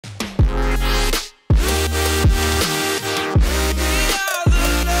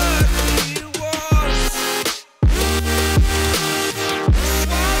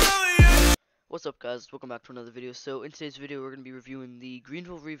What's up, guys? Welcome back to another video. So in today's video we're going to be reviewing the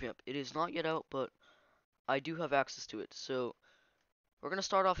Greenville Revamp. It is not yet out, but I do have access to it. So we're going to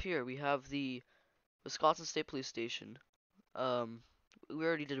start off here. We have the Wisconsin State Police Station. We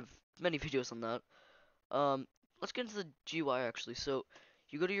already did many videos on that. Let's get into the GUI actually. So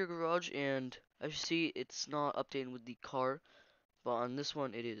you go to your garage, and as you see, it's not updating with the car, but on this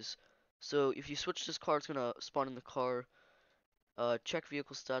one it is. So if you switch this car, it's going to spawn in the car. Check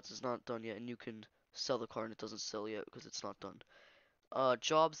vehicle stats is not done yet, and you can sell the car, and it doesn't sell yet because it's not done.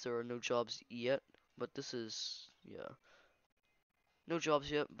 Jobs, there are no jobs yet, but this is, yeah, no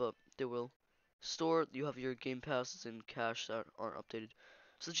jobs yet, but they will. Store, you have your game passes and cash that aren't updated.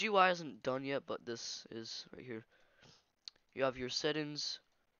 So the GUI isn't done yet, but this is right here. You have your settings,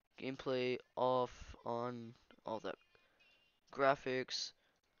 gameplay, off, on, all that. Graphics,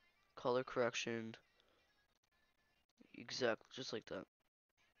 color correction, exactly, just like that.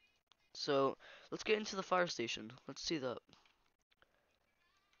 So, let's get into the fire station. Let's see that,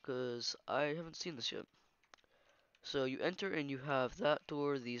 because I haven't seen this yet. So you enter and you have that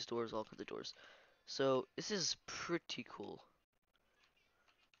door, these doors, all kinds of doors. So this is pretty cool.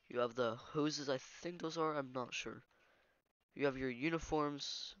 You have the hoses, I think those are, I'm not sure. You have your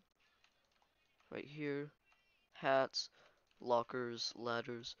uniforms right here, hats, lockers,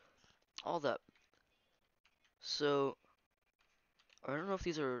 ladders, all that. So I don't know if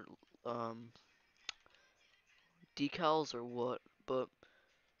these are um, decals or what, but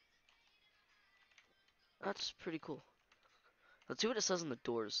that's pretty cool. Let's see what it says on the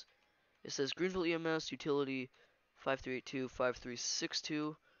doors. It says Greenville EMS Utility 5382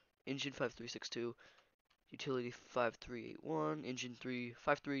 5362, Engine 5362. Utility 5381, engine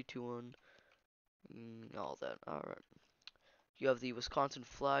 5321, all that. Alright. You have the Wisconsin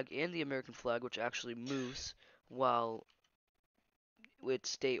flag and the American flag, which actually moves while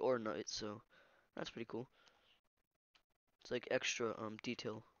it's day or night, so that's pretty cool. It's like extra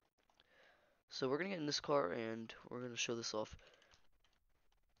detail. So we're gonna get in this car and we're gonna show this off.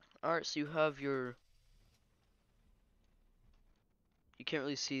 Alright, so you have your, you can't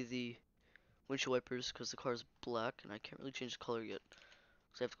really see the windshield wipers because the car is black, and I can't really change the color yet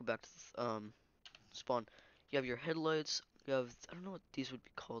because I have to go back to the spawn. You have your headlights. You have, I don't know what these would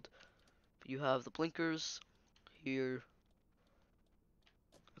be called, but you have the blinkers here.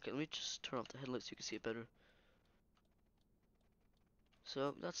 Okay, let me just turn off the headlights so you can see it better.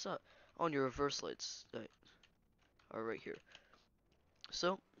 So that's that. On your reverse lights that are right here.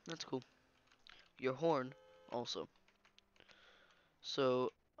 So that's cool. Your horn also.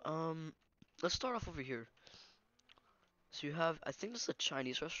 So let's start off over here. So you have, I think this is a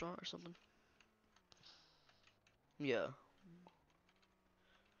Chinese restaurant or something. Yeah.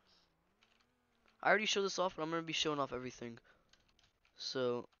 I already showed this off, but I'm gonna be showing off everything.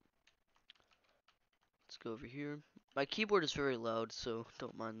 So let's go over here. My keyboard is very loud, so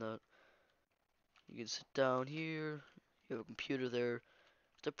don't mind that. You can sit down here. You have a computer there.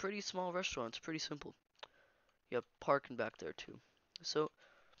 It's a pretty small restaurant. It's pretty simple. You have parking back there too. So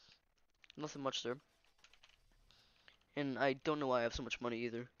nothing much there. And I don't know why I have so much money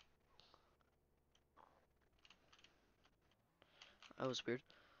either. That was weird.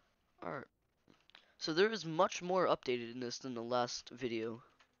 Alright. So there is much more updated in this than the last video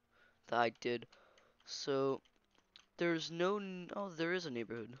that I did. So there's no, oh, there is a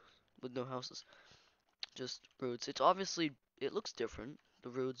neighborhood with no houses, just roads. It's obviously, it looks different,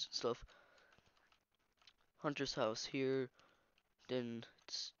 the roads and stuff. Hunter's house here, then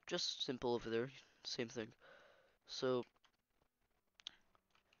it's just simple over there, same thing. So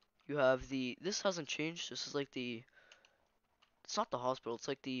you have the, this hasn't changed. This is like the, it's not the hospital, it's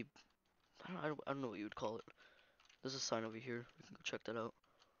like the, I don't know what you would call it. There's a sign over here. We can go check that out.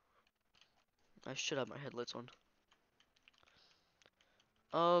 I should have my headlights on.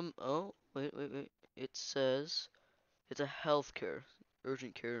 Oh, wait. It says it's a healthcare,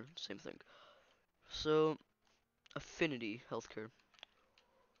 urgent care, same thing. So, Affinity Healthcare.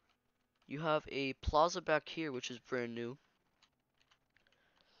 You have a plaza back here, which is brand new.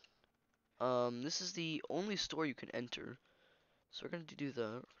 This is the only store you can enter. So we're gonna do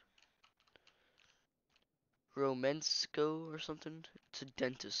that. Romensko or something. It's a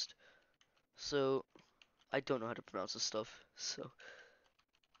dentist. So, I don't know how to pronounce this stuff. So,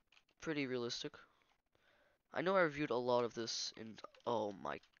 pretty realistic. I know I reviewed a lot of this in, oh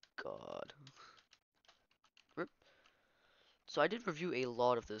my god. So I did review a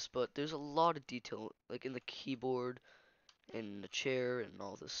lot of this, but there's a lot of detail, like in the keyboard, in the chair, and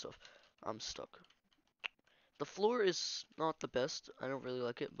all this stuff. I'm stuck. The floor is not the best. I don't really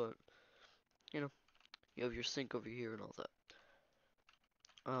like it, but, you know, you have your sink over here and all that.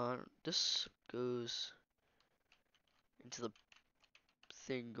 This goes into the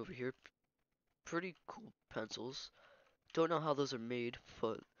thing over here. Pretty cool pencils. Don't know how those are made,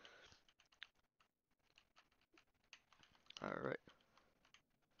 but alright.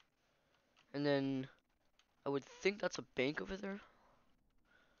 And then I would think that's a bank over there.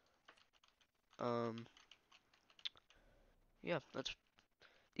 Um, yeah, that's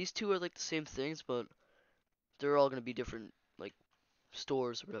these two are like the same things, but they're all gonna be different, like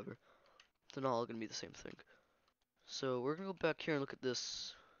stores or whatever. They're not all gonna be the same thing. So we're gonna go back here and look at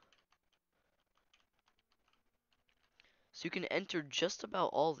this. So you can enter just about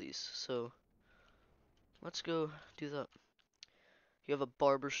all these. So let's go do that. You have a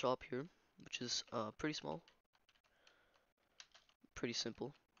barber shop here, which is pretty small, pretty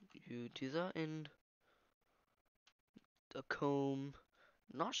simple. You do that in a comb.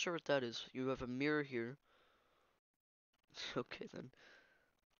 Not sure what that is. You have a mirror here. Okay then.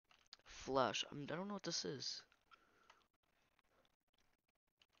 Flash. I don't know what this is.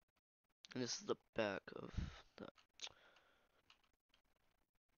 And this is the back of that.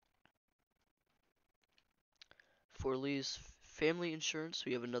 For Lee's family insurance, so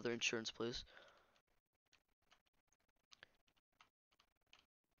you have another insurance place.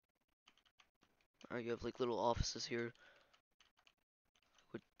 Alright, you have like little offices here.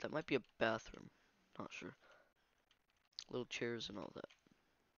 That might be a bathroom. Not sure. Little chairs and all that.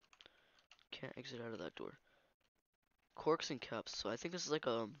 Can't exit out of that door. Corks and caps. So I think this is like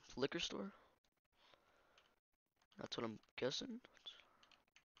a liquor store. That's what I'm guessing.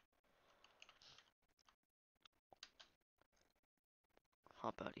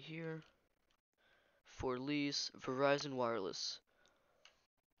 Hop out of here. For lease, Verizon Wireless.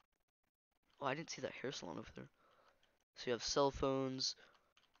 Oh, I didn't see that hair salon over there. So you have cell phones,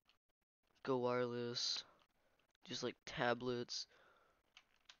 Go Wireless, just like tablets,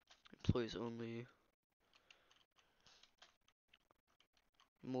 employees only,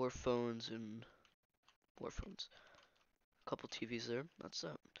 more phones and more phones. A couple TVs there. That's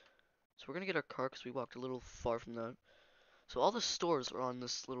that. So we're gonna get our car because we walked a little far from that. So all the stores are on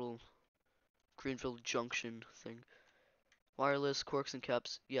this little Greenville Junction thing. Wireless, corks and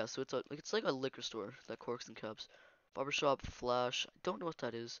caps. Yeah, so it's like a liquor store, that corks and caps. Barbershop, Flash. I don't know what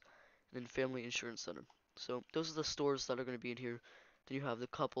that is. And then Family Insurance Center. So those are the stores that are going to be in here. Then you have the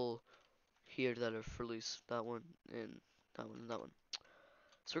couple here that are for lease. That one and that one and that one.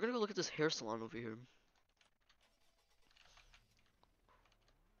 So we're gonna go look at this hair salon over here.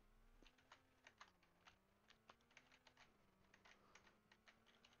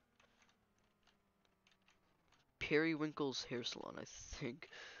 Periwinkle's hair salon, I think.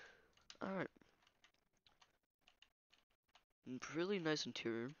 Alright. Really nice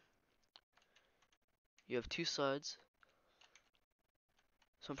interior. You have two sides.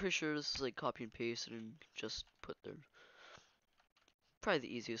 So I'm pretty sure this is like copy and paste and just put there. Probably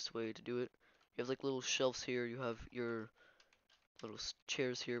the easiest way to do it. You have like little shelves here. You have your little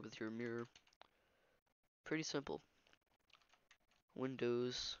chairs here with your mirror. Pretty simple.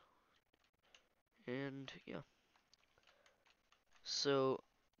 Windows. And yeah. So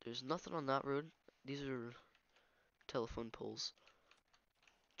there's nothing on that road. These are telephone poles.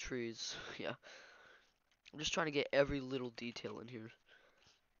 Trees. Yeah. I'm just trying to get every little detail in here.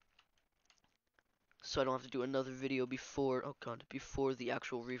 So I don't have to do another video before, oh god, before the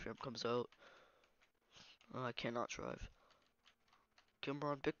actual revamp comes out. I cannot drive.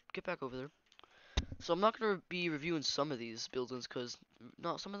 Kimron, get back over there. So I'm not going to be reviewing some of these buildings because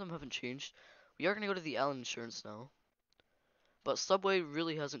no, some of them haven't changed. We are going to go to the Allen Insurance now. But Subway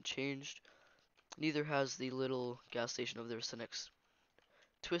really hasn't changed. Neither has the little gas station over there, Cinex.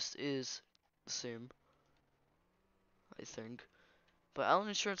 Twist is the same, I think. But Allen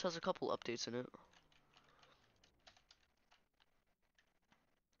Insurance has a couple updates in it.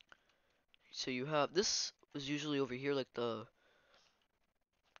 So you have, this was usually over here, like the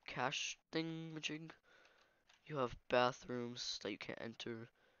cash thing majig. You have bathrooms that you can't enter.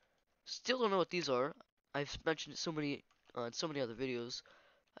 Still don't know what these are. I've mentioned it so many in so many other videos.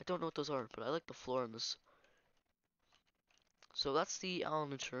 I don't know what those are, but I like the floor on this. So that's the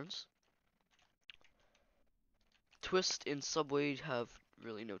Allen Insurance. Twist and Subway have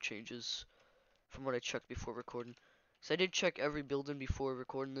really no changes from what I checked before recording. So I did check every building before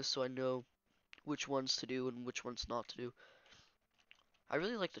recording this, so I know which ones to do and which ones not to do. I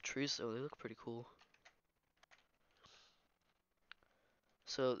really like the trees though, they look pretty cool.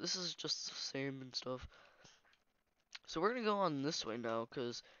 So this is just the same and stuff. So we're gonna go on this way now,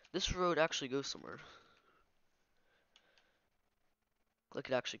 because this road actually goes somewhere. Like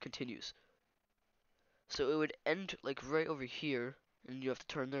it actually continues. So it would end like right over here, and you have to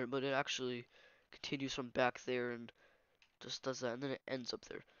turn there, but it actually continues from back there and just does that, and then it ends up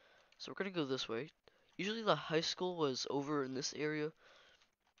there. So we're gonna go this way. Usually the high school was over in this area,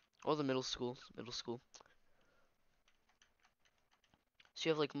 or the middle school. Middle school. So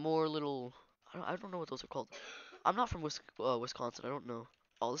you have like more little. I don't know what those are called. I'm not from Wisconsin. I don't know.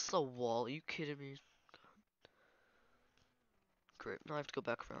 Oh, this is a wall. Are you kidding me? Great. Now I have to go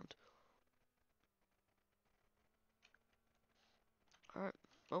back around. All right.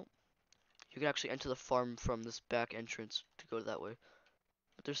 Well, you can actually enter the farm from this back entrance to go that way.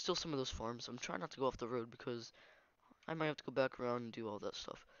 But there's still some of those farms. I'm trying not to go off the road because I might have to go back around and do all that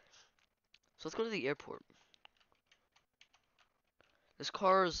stuff. So let's go to the airport. This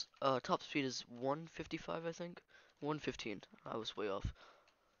car's top speed is 155, I think. 115. I was way off.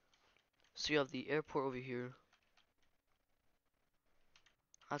 So you have the airport over here.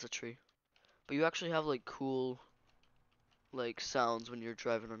 That's a tree. But you actually have like cool like sounds when you're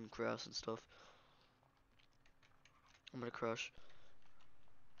driving on grass and stuff. I'm gonna crash.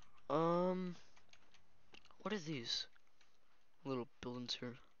 Um, what are these little buildings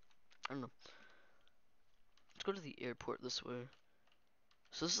here? I don't know. Let's go to the airport this way.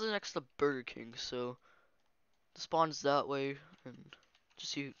 So this is next to Burger King. So the spawn's that way, and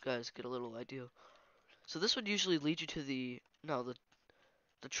just so you guys get a little idea. So this would usually lead you to the no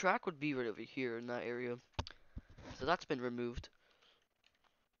the track would be right over here in that area. So that's been removed.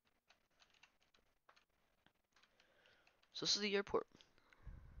 So this is the airport.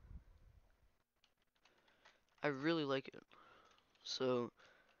 I really like it. So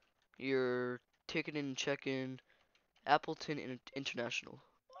you're taking in check-in Appleton International.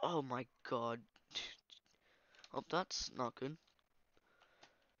 Oh my god. Oh, that's not good.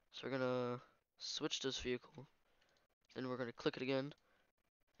 So we're gonna switch this vehicle. Then we're gonna click it again.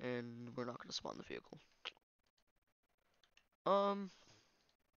 And we're not gonna spawn the vehicle. Um.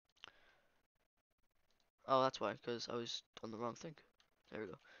 Oh, that's why. Because I was on the wrong thing. There we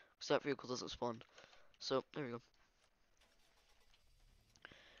go. Because that vehicle doesn't spawn. So, there we go.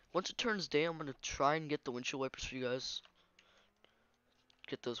 Once it turns day, I'm gonna try and get the windshield wipers for you guys.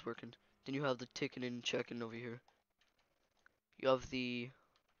 Get those working. Then you have the ticket and check-in over here. You have the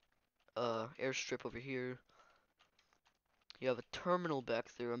airstrip over here. You have a terminal back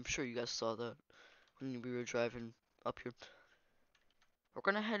there. I'm sure you guys saw that when we were driving up here. We're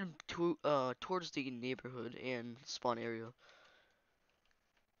gonna head to towards the neighborhood and spawn area.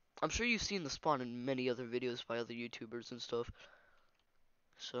 I'm sure you've seen the spawn in many other videos by other YouTubers and stuff.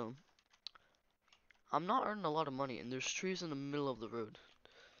 So I'm not earning a lot of money, and there's trees in the middle of the road.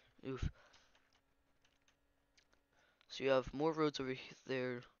 Oof. So you have more roads over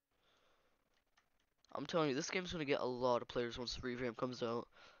there. I'm telling you, this game's gonna get a lot of players once the revamp comes out.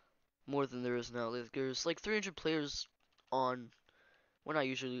 More than there is now. Like, there's like 300 players on when I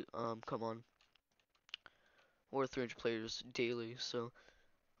usually come on, or 300 players daily. So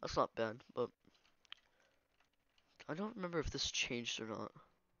that's not bad. But I don't remember if this changed or not.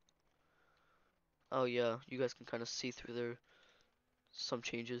 Oh yeah, you guys can kind of see through there. Some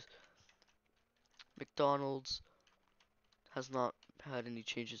changes. McDonald's has not had any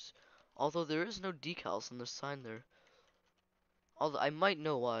changes. Although there is no decals on the sign there. Although I might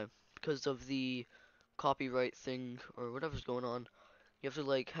know why. Because of the copyright thing or whatever's going on. You have to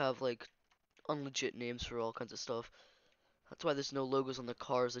like have like unlegit names for all kinds of stuff. That's why there's no logos on the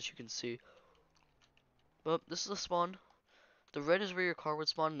cars that you can see. But this is the spawn. The red is where your car would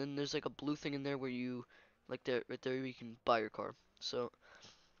spawn, and then there's like a blue thing in there where you like there right there you can buy your car. So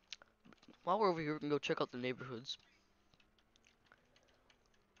while we're over here we can go check out the neighborhoods.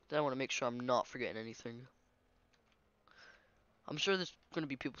 Then I want to make sure I'm not forgetting anything. I'm sure there's gonna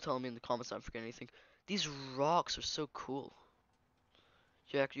be people telling me in the comments I'm forgetting anything. These rocks are so cool.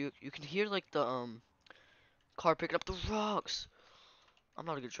 Yeah, you can hear like the car picking up the rocks. I'm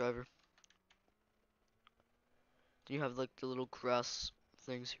not a good driver. Then you have like the little grass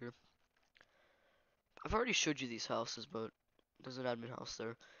things here. I've already showed you these houses, but there's an admin house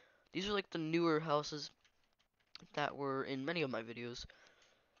there. These are like the newer houses that were in many of my videos.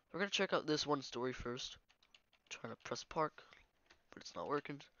 We're gonna check out this one story first. Trying to press park, but it's not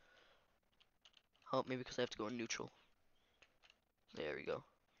working. Oh, maybe because I have to go in neutral. There we go.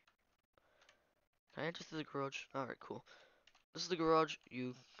 Can I enter through the garage? Alright, cool. This is the garage.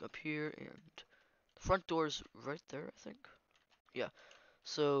 You up here, and the front door's right there, I think. Yeah.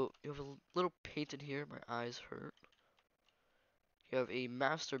 So you have a little paint in here. My eyes hurt. You have a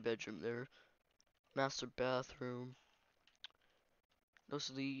master bedroom there. Master bathroom. Those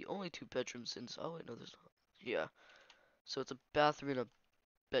are the only two bedrooms in this. Oh wait, no, there's not. Yeah. So it's a bathroom and a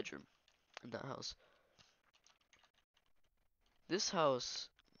bedroom in that house. This house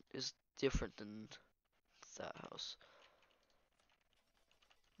is different than that house.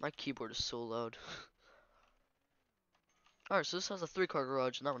 My keyboard is so loud. Alright, so this has a 3-car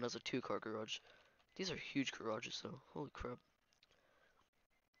garage, and that one has a 2-car garage. These are huge garages, though. Holy crap.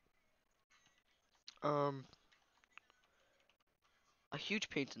 A huge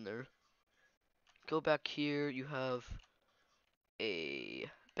paint in there. Go back here, you have a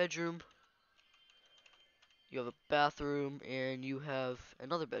bedroom, you have a bathroom, and you have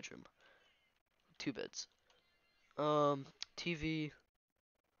another bedroom. 2 beds. TV,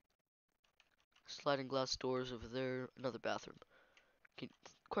 sliding glass doors over there, another bathroom.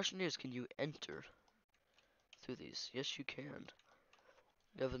 Question is, can you enter through these? Yes, you can.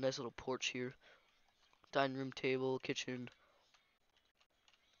 You have a nice little porch here. Dining room table, kitchen,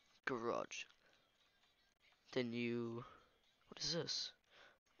 garage. Then you... What is this?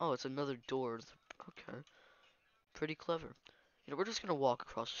 Oh, it's another door. Okay. Pretty clever. You know, we're just gonna walk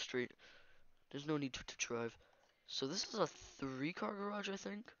across the street. There's no need to drive. So this is a 3-car garage, I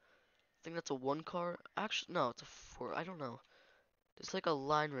think. I think that's a 1-car. Actually, no, it's a 4. I don't know. There's like a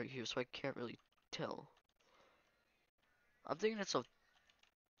line right here, so I can't really tell. I'm thinking it's a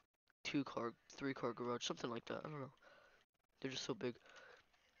 2-car, 3-car garage, something like that. I don't know. They're just so big.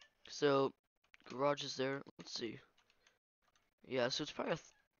 So, garage is there. Let's see. Yeah, so it's probably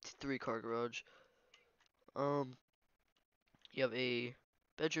a 3-car garage. You have a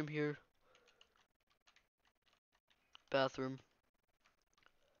bedroom here, bathroom,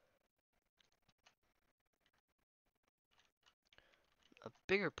 a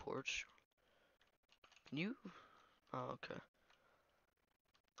bigger porch. Can you? Oh, okay.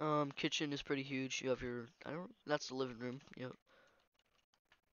 Kitchen is pretty huge. You have your, I don't, that's the living room. Yep.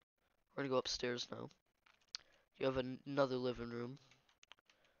 We're gonna go upstairs now. You have another living room,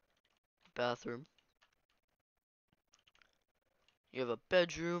 bathroom. You have a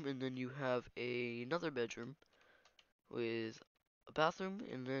bedroom, and then you have another bedroom with a bathroom,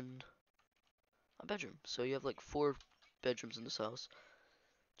 and then a bedroom. So you have like 4 bedrooms in this house,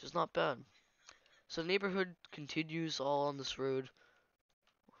 which is not bad. So the neighborhood continues all on this road.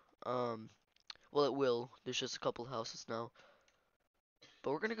 Well, it will. There's just a couple houses now.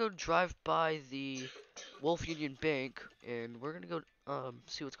 But we're gonna go drive by the Wolf Union Bank, and we're gonna go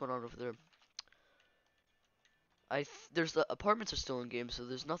see what's going on over there. There's the apartments are still in game, so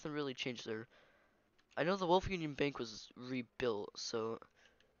there's nothing really changed there. I know the Wolf Union Bank was rebuilt, so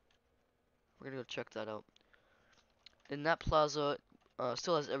we're gonna go check that out. And that plaza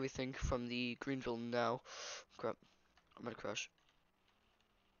still has everything from the Greenville now. Crap, I'm gonna crash.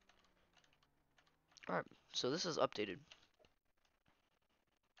 Alright, so this is updated.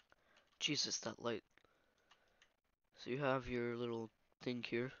 Jesus, that light. So you have your little thing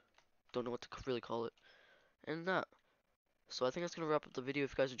here. Don't know what to really call it. And that. So I think that's gonna wrap up the video.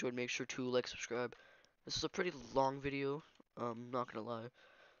 If you guys enjoyed, make sure to like, subscribe. This is a pretty long video. Not gonna lie.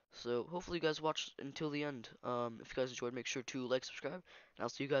 So hopefully you guys watch until the end. If you guys enjoyed, make sure to like, subscribe, and I'll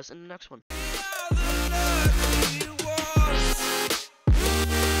see you guys in the next one.